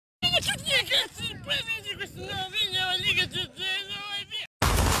Prendete questo nuovo video, lì che c'è e via.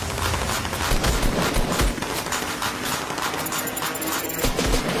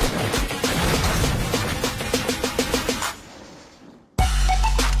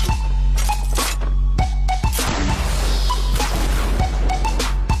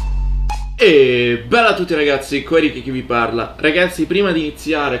 E bella a tutti ragazzi, qua è Righe che vi parla. Ragazzi, prima di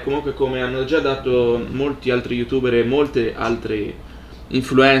iniziare, comunque come hanno già dato molti altri youtuber e molte altre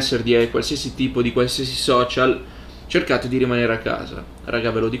influencer di qualsiasi tipo, di qualsiasi social, cercate di rimanere a casa.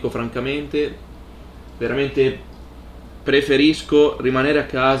 Raga, ve lo dico francamente, veramente preferisco rimanere a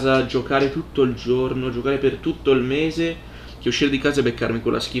casa, giocare tutto il giorno, giocare per tutto il mese, che uscire di casa e beccarmi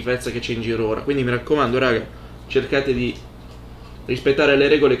con la schifezza che c'è in giro ora. Quindi mi raccomando raga, cercate di rispettare le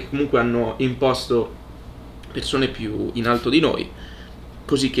regole che comunque hanno imposto persone più in alto di noi,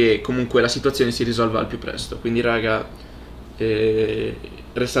 così che comunque la situazione si risolva al più presto. Quindi raga,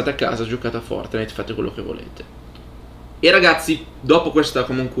 restate a casa, giocate a Fortnite, fate quello che volete. E ragazzi, dopo questa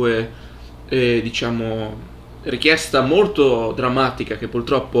comunque diciamo richiesta molto drammatica che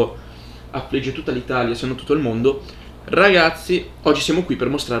purtroppo affligge tutta l'Italia, se non tutto il mondo, ragazzi, oggi siamo qui per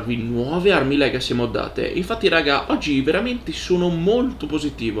mostrarvi nuove armi legacy moddate. Infatti raga, oggi veramente sono molto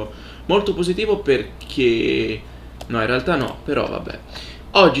positivo perché... no, in realtà no, però vabbè.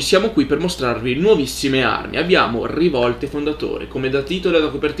 Oggi siamo qui per mostrarvi nuovissime armi. Abbiamo Rivolte Fondatore, come da titolo e da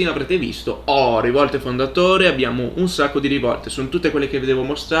copertina avrete visto. Rivolte Fondatore, abbiamo un sacco di rivolte. Sono tutte quelle che devo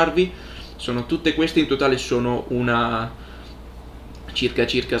mostrarvi. Sono tutte queste, in totale sono una...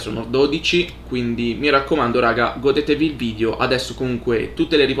 circa sono 12, quindi mi raccomando raga, godetevi il video. Adesso comunque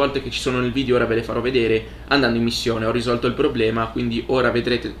tutte le rivolte che ci sono nel video ora ve le farò vedere andando in missione. Ho risolto il problema, quindi ora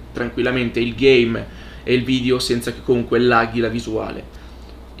vedrete tranquillamente il game e il video senza che comunque laghi la visuale.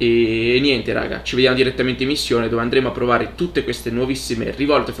 E niente raga, ci vediamo direttamente in missione, dove andremo a provare tutte queste nuovissime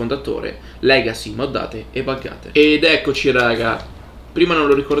rivolte fondatore, legacy, moddate e buggate. Ed eccoci raga. Prima non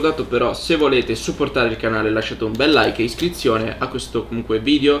l'ho ricordato, però se volete supportare il canale lasciate un bel like e iscrizione a questo comunque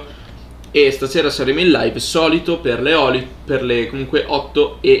video. E stasera saremo in live solito per le comunque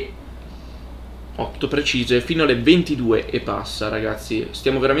 8 precise fino alle 22 e passa ragazzi.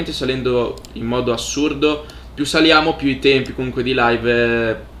 Stiamo veramente salendo in modo assurdo. Più saliamo più i tempi comunque di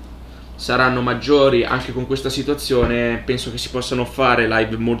live saranno maggiori. Anche con questa situazione penso che si possano fare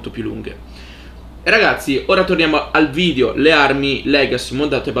live molto più lunghe. E ragazzi, ora torniamo al video. Le armi legacy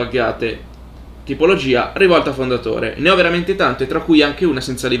moddate e buggate, tipologia rivolta fondatore. Ne ho veramente tante, tra cui anche una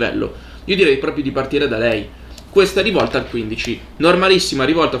senza livello. Io direi proprio di partire da lei. Questa è rivolta al 15, normalissima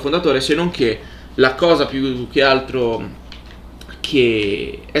rivolta fondatore, se non che la cosa più che altro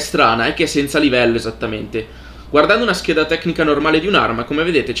che è strana è che è senza livello esattamente. Guardando una scheda tecnica normale di un'arma, come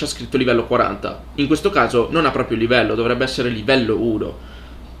vedete c'è scritto livello 40. In questo caso non ha proprio livello, dovrebbe essere livello 1.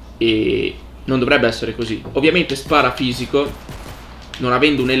 E... non dovrebbe essere così. Ovviamente spara fisico, non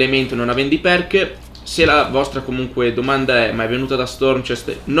avendo un elemento, non avendo i perk. Se la vostra comunque domanda è: ma è venuta da Storm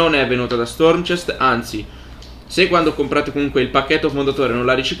Chest? Non è venuta da Storm Chest, anzi, se quando comprate comunque il pacchetto fondatore non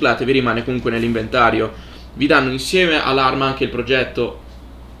la riciclate, vi rimane comunque nell'inventario. Vi danno insieme all'arma anche il progetto,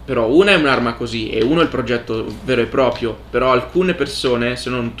 però una è un'arma così e uno è il progetto vero e proprio. Però alcune persone, se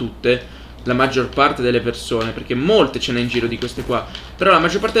non tutte, la maggior parte delle persone, perché molte ce n'è in giro di queste qua, però la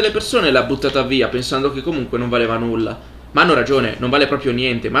maggior parte delle persone l'ha buttata via pensando che comunque non valeva nulla. Ma hanno ragione, non vale proprio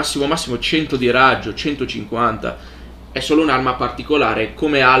niente. Massimo 100 di raggio, 150. È solo un'arma particolare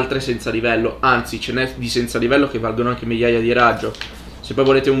come altre senza livello. Anzi, ce n'è di senza livello che valgono anche migliaia di raggio. Se poi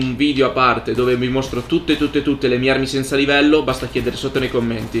volete un video a parte dove vi mostro tutte le mie armi senza livello, basta chiedere sotto nei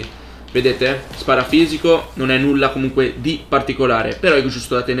commenti. Vedete? Spara fisico, non è nulla comunque di particolare, però è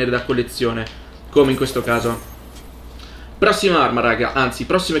giusto da tenere da collezione, come in questo caso. Prossima arma raga, anzi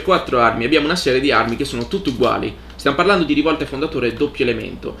prossime 4 armi. Abbiamo una serie di armi che sono tutte uguali. Stiamo parlando di rivolte fondatore doppio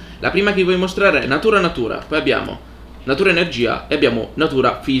elemento. La prima che vi voglio mostrare è natura, poi abbiamo natura energia e abbiamo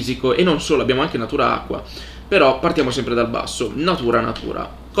natura fisico. E non solo, abbiamo anche natura acqua. Però partiamo sempre dal basso. Natura.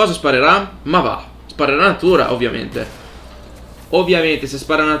 Cosa sparerà? Ma va, sparerà natura ovviamente. Ovviamente se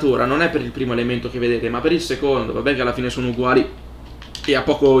spara natura non è per il primo elemento che vedete, ma per il secondo. Vabbè che alla fine sono uguali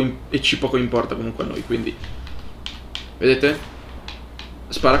e ci poco importa comunque a noi, quindi vedete?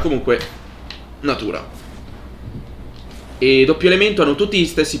 Spara comunque natura. E doppio elemento hanno tutti gli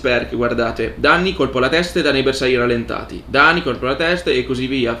stessi perk, guardate. Danni, colpo alla testa e danni ai bersagli rallentati. Danni, colpo alla testa e così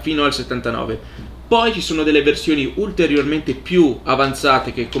via, fino al 79. Poi ci sono delle versioni ulteriormente più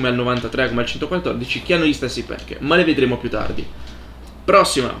avanzate, che come al 93, come al 114, che hanno gli stessi perk, ma le vedremo più tardi.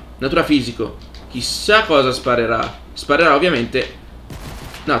 Prossima, natura fisico. Chissà cosa sparerà. Sparerà ovviamente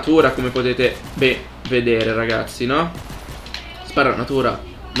natura, come potete vedere ragazzi, no? Spara natura.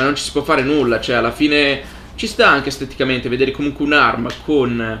 ma non ci si può fare nulla. Cioè alla fine ci sta anche esteticamente vedere comunque un'arma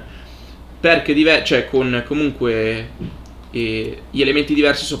con perche diverse, cioè con comunque gli elementi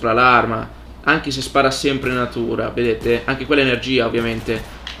diversi sopra l'arma, anche se spara sempre in natura, vedete? Anche quella energia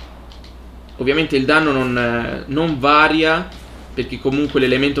ovviamente. Ovviamente il danno non varia, perché comunque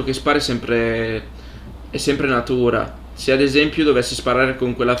l'elemento che spara è sempre natura. Se ad esempio dovessi sparare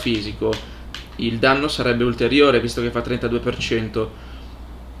con quella fisico, il danno sarebbe ulteriore, visto che fa 32%.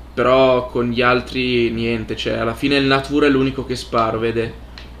 Però con gli altri niente, cioè alla fine il natura è l'unico che sparo,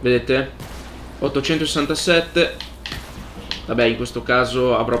 vedete? 867. Vabbè, in questo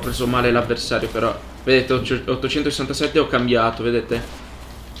caso avrò preso male l'avversario, però vedete, 867 ho cambiato, vedete?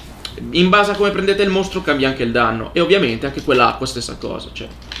 In base a come prendete il mostro cambia anche il danno. E ovviamente anche quell'acqua stessa cosa, cioè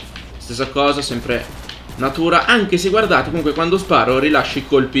stessa cosa, sempre natura. Anche se guardate, comunque quando sparo rilascio i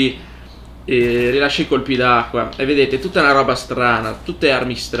colpi d'acqua. E vedete, tutta una roba strana, tutte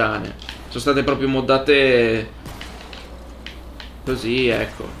armi strane. Sono state proprio moddate così,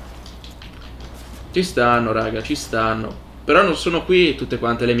 ecco. Ci stanno, raga, ci stanno. Però non sono qui tutte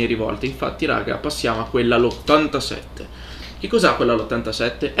quante le mie rivolte. Infatti, raga, passiamo a quella all'87. Che cos'ha quella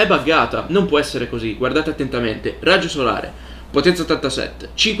all'87? È buggata, non può essere così. Guardate attentamente. Raggio solare, potenza 87,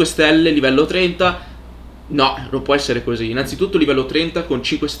 5 stelle, livello 30. No, non può essere così. Innanzitutto livello 30 con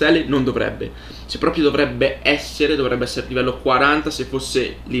 5 stelle non dovrebbe. Se proprio dovrebbe essere livello 40 se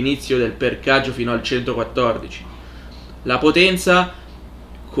fosse l'inizio del percaggio fino al 114. La potenza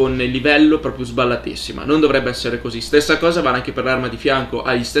con il livello proprio sballatissima. Non dovrebbe essere così. Stessa cosa vale anche per l'arma di fianco.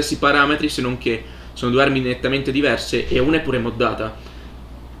 Ha gli stessi parametri, se non che sono due armi nettamente diverse e una è pure moddata,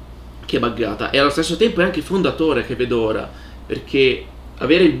 che è buggata. E allo stesso tempo è anche fondatore, che vedo ora, perché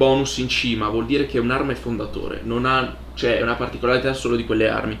avere il bonus in cima vuol dire che un'arma è fondatore, non ha, cioè è una particolarità solo di quelle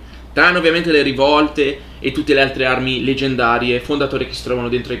armi, tranne ovviamente le rivolte e tutte le altre armi leggendarie fondatori che si trovano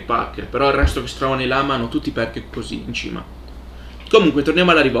dentro i pack. Però il resto che si trovano nei lama hanno tutti perché così in cima. Comunque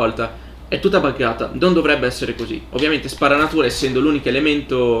torniamo alla rivolta. È tutta buggata, non dovrebbe essere così. Ovviamente spara natura, essendo l'unico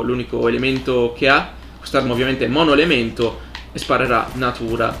elemento che ha. Quest'arma ovviamente è monoelemento e sparerà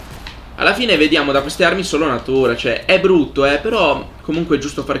natura. Alla fine vediamo da queste armi solo natura, cioè è brutto, però comunque è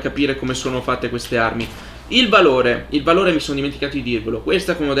giusto far capire come sono fatte queste armi. Il valore mi sono dimenticato di dirvelo.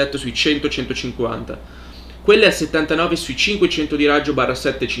 Questa, come ho detto, sui 100-150. Quella è al 79 sui 500 di raggio barra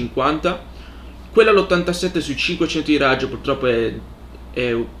 750. Quella all'87 sui 500 di raggio, purtroppo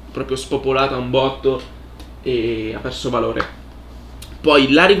è proprio spopolata un botto e ha perso valore. Poi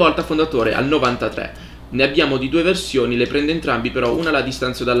la rivolta fondatore al 93. Ne abbiamo di due versioni, le prende entrambi, però una la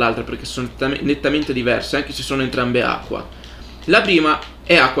distanzio dall'altra perché sono nettamente diverse, anche se sono entrambe acqua. La prima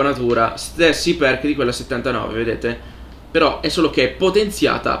è acqua natura, stessi perk di quella 79, vedete? Però è solo che è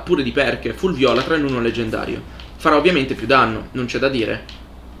potenziata pure di perk, full viola, tranne uno leggendario. Farà ovviamente più danno, non c'è da dire.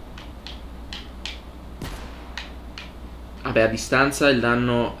 Vabbè, a distanza il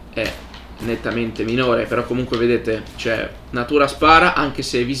danno è nettamente minore, però comunque vedete, cioè natura spara anche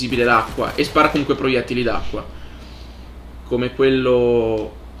se è visibile l'acqua e spara comunque proiettili d'acqua, come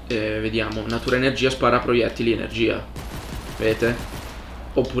quello vediamo, natura energia spara proiettili energia, vedete?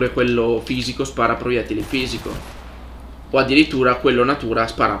 Oppure quello fisico spara proiettili fisico, o addirittura quello natura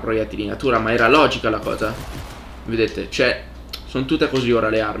spara proiettili natura. Ma era logica la cosa, vedete? Cioè sono tutte così ora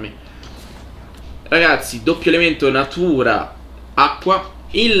le armi. Ragazzi, doppio elemento natura acqua.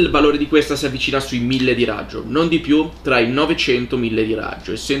 Il valore di questa si avvicina sui 1000 di raggio, non di più, tra i 900 e 1000 di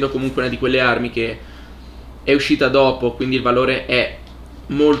raggio, essendo comunque una di quelle armi che è uscita dopo, quindi il valore è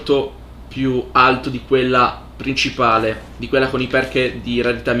molto più alto di quella principale, di quella con i perk di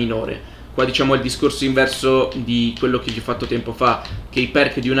rarità minore. Qua diciamo il discorso inverso di quello che vi ho fatto tempo fa, che i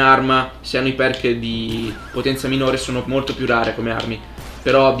perk di un'arma, se hanno i perk di potenza minore, sono molto più rare come armi,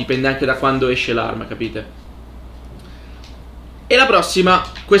 però dipende anche da quando esce l'arma, capite? E la prossima,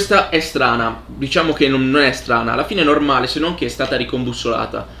 questa è strana, diciamo che non è strana, alla fine è normale, se non che è stata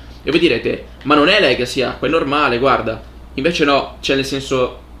ricombussolata. E voi direte, ma non è Legacy acqua, è normale, guarda. Invece no, cioè nel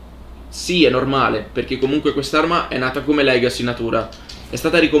senso, sì è normale, perché comunque quest'arma è nata come Legacy natura. È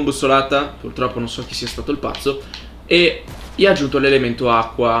stata ricombussolata, purtroppo non so chi sia stato il pazzo, e gli ha aggiunto l'elemento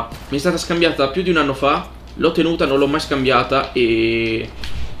acqua. Mi è stata scambiata più di un anno fa, l'ho tenuta, non l'ho mai scambiata e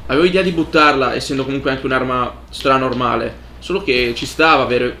avevo idea di buttarla, essendo comunque anche un'arma stranormale. Solo che ci stava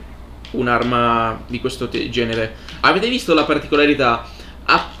avere un'arma di questo genere. Avete visto la particolarità?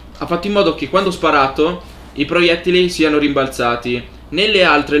 Ha fatto in modo che quando ho sparato i proiettili siano rimbalzati. Nelle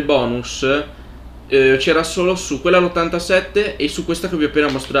altre il bonus c'era solo su quella all'87 e su questa che vi ho appena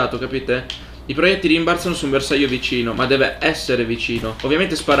mostrato, capite? I proiettili rimbalzano su un bersaglio vicino, ma deve essere vicino.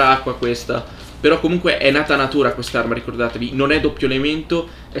 Ovviamente spara acqua questa, Però comunque è nata a natura quest'arma, ricordatevi, non è doppio elemento,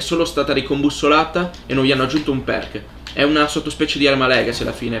 è solo stata ricombussolata e non gli hanno aggiunto un perk. È una sottospecie di arma legacy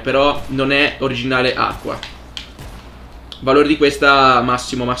alla fine, però non è originale acqua. Valore di questa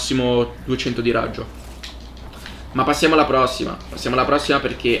massimo 200 di raggio. Ma passiamo alla prossima. Passiamo alla prossima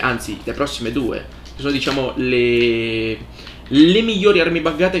perché, anzi, le prossime due, che sono diciamo le migliori armi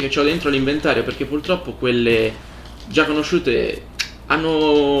buggate che ho dentro l'inventario, perché purtroppo quelle già conosciute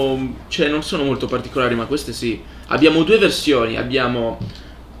cioè non sono molto particolari, ma queste sì. Abbiamo due versioni, abbiamo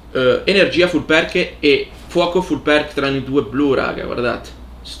energia full perk e fuoco full perk tranne i due blu, raga, guardate.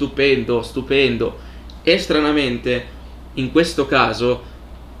 Stupendo, stupendo. E stranamente, in questo caso,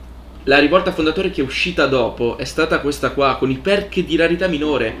 la rivolta fondatori che è uscita dopo è stata questa qua, con i perk di rarità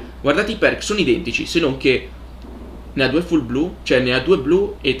minore. Guardate, i perk sono identici, se non che ne ha due full blu, cioè ne ha due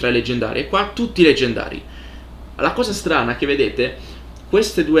blu e tre leggendari. E qua tutti leggendari. La cosa strana che vedete,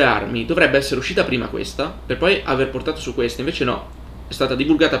 queste due armi dovrebbe essere uscita prima questa, per poi aver portato su questa, invece no, è stata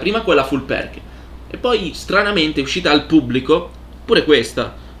divulgata prima quella full perk e poi stranamente è uscita al pubblico pure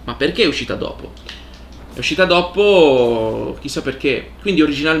questa. Ma perché è uscita dopo? È uscita dopo chissà perché. Quindi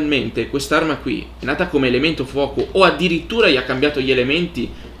originalmente quest'arma qui è nata come elemento fuoco, o addirittura gli ha cambiato gli elementi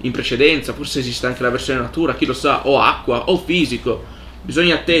in precedenza, forse esiste anche la versione natura, chi lo sa, o acqua o fisico.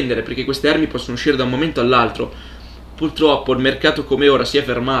 Bisogna attendere, perché queste armi possono uscire da un momento all'altro. Purtroppo il mercato come ora si è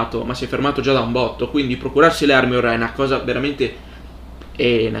fermato, ma si è fermato già da un botto, quindi procurarsi le armi ora è una cosa veramente,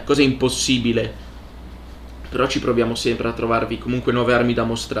 è una cosa impossibile. Però ci proviamo sempre a trovarvi comunque nuove armi da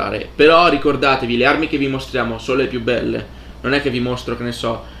mostrare. Però ricordatevi, le armi che vi mostriamo sono le più belle. Non è che vi mostro, che ne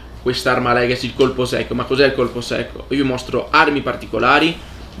so, quest'arma legacy, il colpo secco. Ma cos'è il colpo secco? Io vi mostro armi particolari,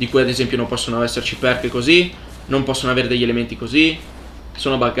 di cui ad esempio non possono esserci perk così, non possono avere degli elementi così,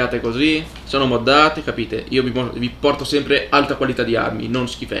 sono buggate così, sono moddate, capite? Io vi porto sempre alta qualità di armi, non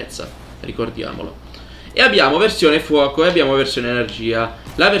schifezza, ricordiamolo. E abbiamo versione fuoco e abbiamo versione energia.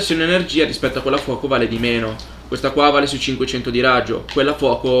 La versione energia rispetto a quella fuoco vale di meno. Questa qua vale sui 500 di raggio, quella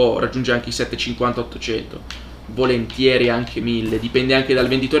fuoco raggiunge anche i 750-800, volentieri anche 1000, dipende anche dal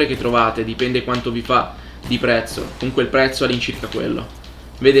venditore che trovate, dipende quanto vi fa di prezzo. Comunque il prezzo è all'incirca quello.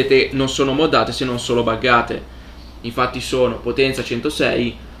 Vedete, non sono moddate se non solo buggate. Infatti sono potenza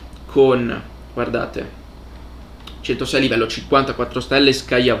 106 con, guardate, 106 livello 54 stelle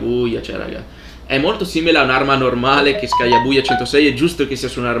scagliabuia, cioè raga, è molto simile a un'arma normale che scagliabuia 106, è giusto che sia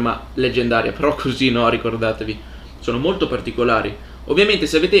su un'arma leggendaria, però così no, ricordatevi, sono molto particolari. Ovviamente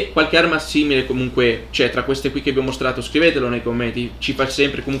se avete qualche arma simile comunque, cioè tra queste qui che vi ho mostrato, scrivetelo nei commenti, ci fa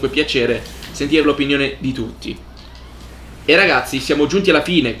sempre comunque piacere sentire l'opinione di tutti. E ragazzi, siamo giunti alla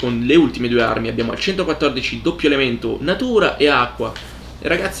fine con le ultime due armi. Abbiamo il 114 doppio elemento natura e acqua. E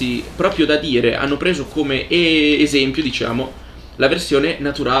ragazzi, proprio da dire, hanno preso come esempio, diciamo, la versione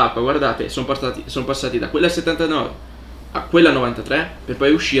natura acqua. Guardate, sono passati da quella 79 a quella 93 per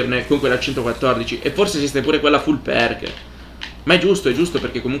poi uscirne con quella 114. E forse esiste pure quella full perk. Ma è giusto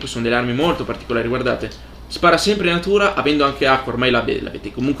perché comunque sono delle armi molto particolari. Guardate, spara sempre natura avendo anche acqua, ormai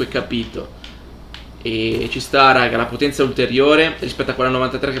l'avete comunque capito. E ci sta, raga, la potenza ulteriore rispetto a quella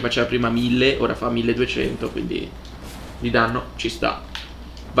 93 che faceva prima 1000, ora fa 1200, quindi di danno ci sta.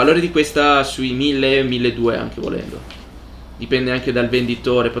 Valore di questa sui 1000-1200 anche volendo, dipende anche dal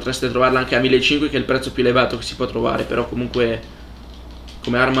venditore, potreste trovarla anche a 1500 che è il prezzo più elevato che si può trovare, però comunque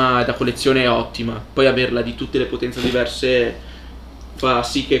come arma da collezione è ottima. Poi averla di tutte le potenze diverse fa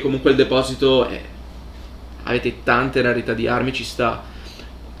sì che comunque il deposito avete tante rarità di armi, ci sta.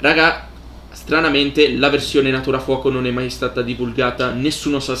 Raga, stranamente la versione natura fuoco non è mai stata divulgata,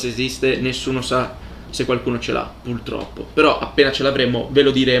 nessuno sa se esiste, nessuno sa se qualcuno ce l'ha, purtroppo. Però appena ce l'avremo ve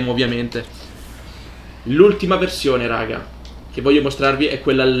lo diremo ovviamente. L'ultima versione, raga, che voglio mostrarvi è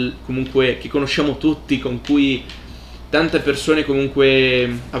quella comunque che conosciamo tutti, con cui tante persone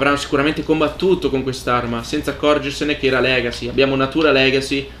comunque avranno sicuramente combattuto con quest'arma senza accorgersene che era legacy. Abbiamo natura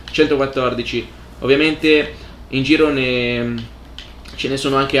legacy 114, ovviamente in giro ce ne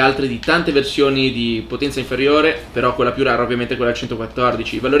sono anche altre di tante versioni di potenza inferiore, però quella più rara ovviamente è quella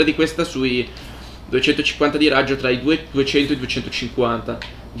 114. Il valore di questa sui 250 di raggio, tra i 200 e i 250,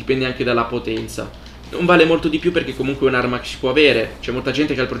 dipende anche dalla potenza. Non vale molto di più perché comunque è un'arma che si può avere. C'è molta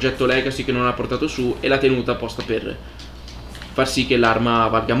gente che ha il progetto Legacy che non l'ha portato su e l'ha tenuta apposta per far sì che l'arma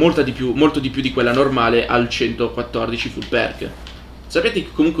valga molto di più di quella normale al 114 full perk. Sapete che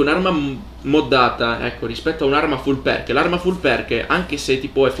comunque un'arma moddata, ecco, rispetto a un'arma full perk, l'arma full perk, anche se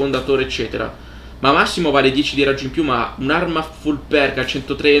tipo è fondatore eccetera, ma massimo vale 10 di raggio in più, ma un'arma full perk al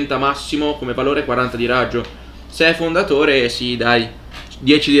 130 massimo come valore 40 di raggio. Se è fondatore, sì dai,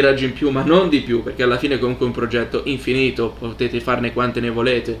 10 di raggio in più, ma non di più, perché alla fine comunque è un progetto infinito, potete farne quante ne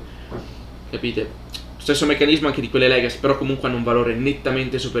volete. capite? Stesso meccanismo anche di quelle legacy, però comunque hanno un valore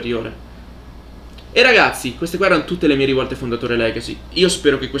nettamente superiore. E ragazzi, queste qua erano tutte le mie rivolte fondatore legacy. Io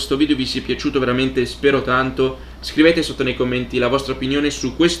spero che questo video vi sia piaciuto, veramente spero tanto. Scrivete sotto nei commenti la vostra opinione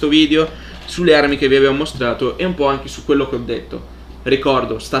su questo video, sulle armi che vi avevo mostrato e un po' anche su quello che ho detto.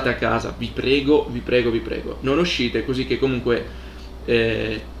 Ricordo, state a casa, vi prego, vi prego, vi prego. Non uscite, così che comunque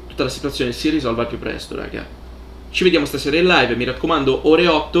tutta la situazione si risolva al più presto, raga. Ci vediamo stasera in live, mi raccomando, ore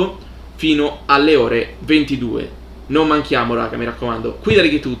 8 fino alle ore 22. Non manchiamo, raga, mi raccomando. Qui da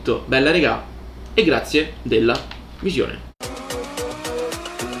Righe è tutto, bella regà, e grazie della visione.